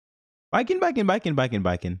Biken, biken, biken, biken,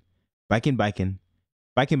 biken. Biken, biken.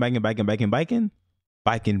 Biken, biken, biken, biken, biken.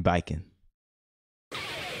 Biken, biken.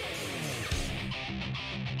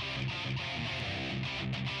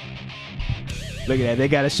 Look at that. They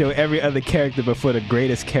got to show every other character before the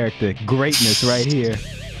greatest character. Greatness right here.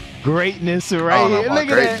 Greatness right here. Look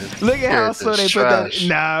at that. Look at how slow they put that.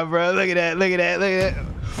 Nah, bro. Look at that. Look at that. Look at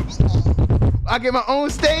that. I get my own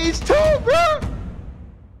stage too, bro.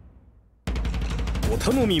 Oh,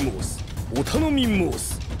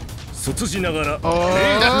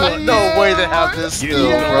 no way they have this still,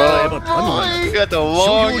 bro. You got the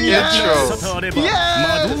long intro.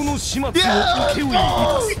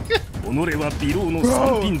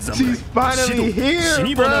 Bro, she's finally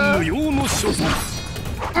here, bro.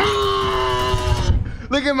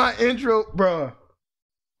 Look at my intro, bro.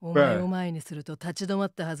 Bro.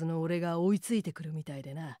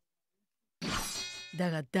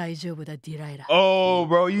 Oh,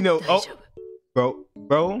 bro, you know, oh,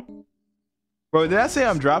 bro, did I say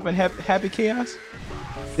I'm dropping Happy Chaos?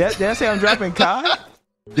 Did I say I'm dropping Kai?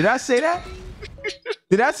 Did I say that?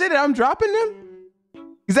 Did I say that I'm dropping them?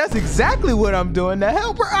 Because that's exactly what I'm doing. The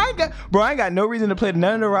hell, bro, I ain't got no reason to play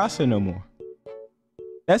none of the roster no more.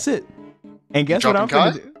 That's it. And guess what I'm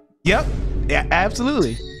gonna do? Yep, yeah,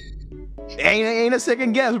 absolutely. Ain't a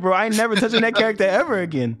second guess, bro. I ain't never touching that character ever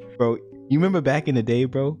again, bro. You remember back in the day,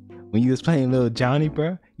 bro, when you was playing Little Johnny,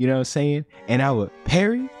 bro? You know what I'm saying? And I would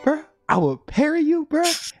parry, bro. I would parry you, bro.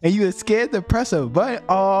 And you were scared to press a button.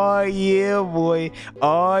 Oh yeah, boy.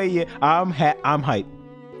 Oh yeah. I'm hyped.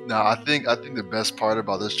 Nah, I think the best part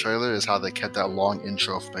about this trailer is how they kept that long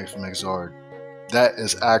intro from Exord. That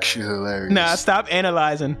is actually hilarious. Nah, stop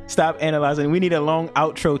analyzing. Stop analyzing. We need a long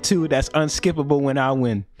outro too that's unskippable when I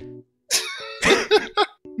win.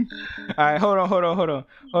 All right, hold on,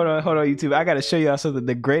 YouTube. I gotta show y'all something.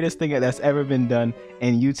 The greatest thing that's ever been done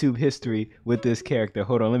in YouTube history with this character.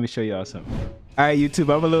 Hold on, let me show y'all something. All right,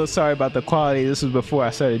 YouTube, I'm a little sorry about the quality. This was before I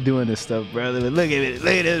started doing this stuff, bro. Look at it.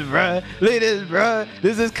 Look at this, bro. Look at this, bro.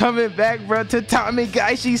 This is coming back, bro, to Tommy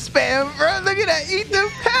Gaishi spam, bro. Look at that. Eat the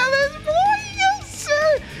palace, boy. Yes,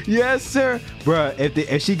 sir. Yes, sir. Bro,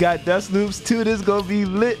 if she got dust loops too, this gonna be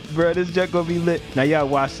lit, bro. This junk gonna be lit. Now, y'all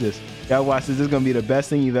watch this. Y'all watch this. This is gonna be the best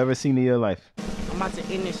thing you've ever seen in your life. I'm about to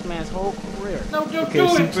end this man's whole career. No, don't okay,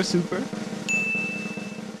 do it. super.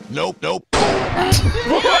 Nope.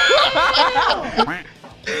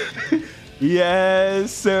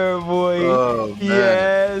 Yes, sir, boy. Oh, man.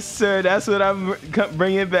 Yes, sir. That's what I'm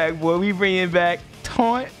bringing back, boy. We bringing back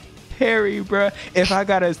taunt parry, bro. If I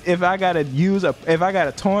gotta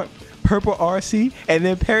taunt purple RC and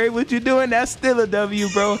then parry what you're doing, that's still a W,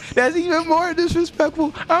 bro. That's even more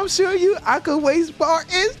disrespectful. I'm sure I could waste bar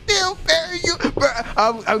and still parry you, bro.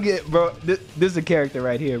 I'm getting, bro. This is a character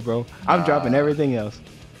right here, bro. I'm dropping everything else.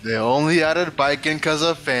 They only added Biken because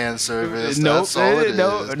of fan service. Nope, That's all it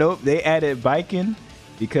is. Nope. They added Biken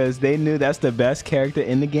because they knew that's the best character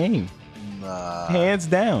in the game. Nah. Hands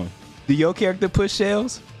down. Do your character push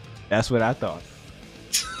shells? That's what I thought.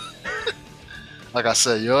 Like I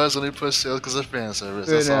said, yours only push sales because of fan service.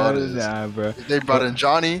 That's all it is. Nah, bro. If they brought in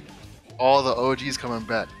Johnny, all the OGs coming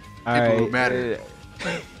back. People who matter.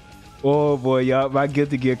 Oh boy, y'all, my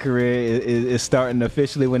Guilty Gear career is starting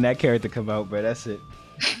officially when that character come out, bro. That's it.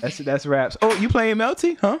 That's raps. Oh, you playing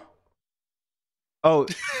Melty, huh? Oh,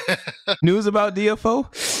 news about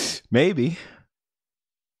DFO? Maybe.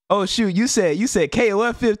 Oh shoot, you said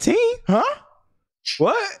KOF 15, huh?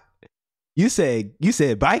 What? You said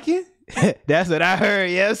Biken? That's what I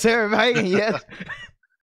heard. Yes, sir, Biken. Yes.